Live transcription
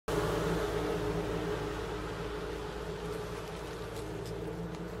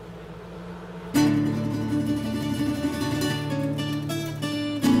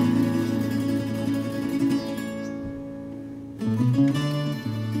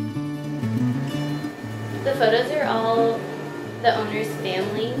The photos are all the owner's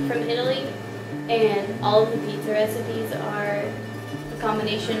family from Italy, and all of the pizza recipes are a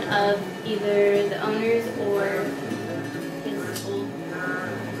combination of either the owner's or his old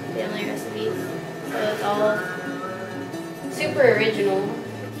family recipes. So it's all super original.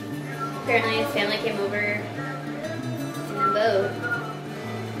 Apparently his family came over in a boat.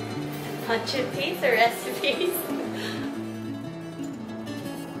 A bunch of pizza recipes.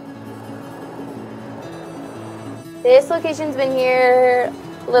 This location's been here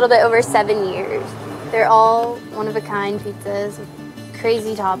a little bit over 7 years. They're all one-of-a-kind pizzas with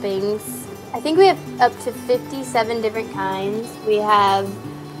crazy toppings. I think we have up to 57 different kinds. We have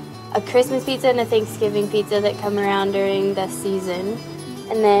a Christmas pizza and a Thanksgiving pizza that come around during the season.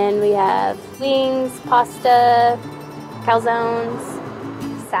 And then we have wings, pasta, calzones,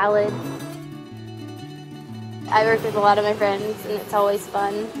 salad. I work with a lot of my friends and it's always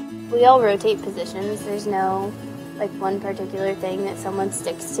fun. We all rotate positions. There's no one particular thing that someone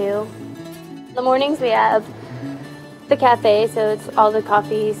sticks to. In the mornings we have the cafe, so it's all the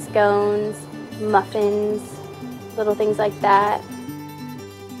coffee, scones, muffins, little things like that.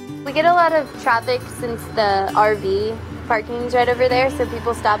 We get a lot of traffic since the RV parking's right over there, so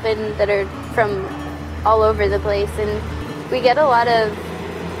people stop in that are from all over the place, and we get a lot of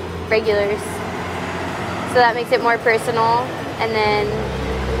regulars. So that makes it more personal, and then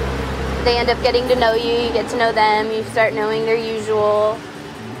they end up getting to know you, you get to know them, you start knowing their usual,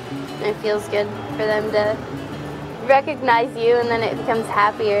 and it feels good for them to recognize you, and then it becomes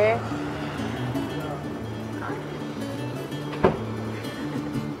happier.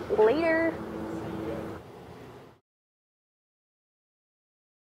 Later.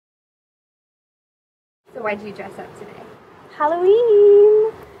 So why did you dress up today?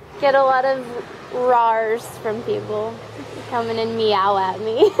 Halloween! Get a lot of rars from people coming and meow at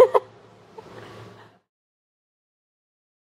me.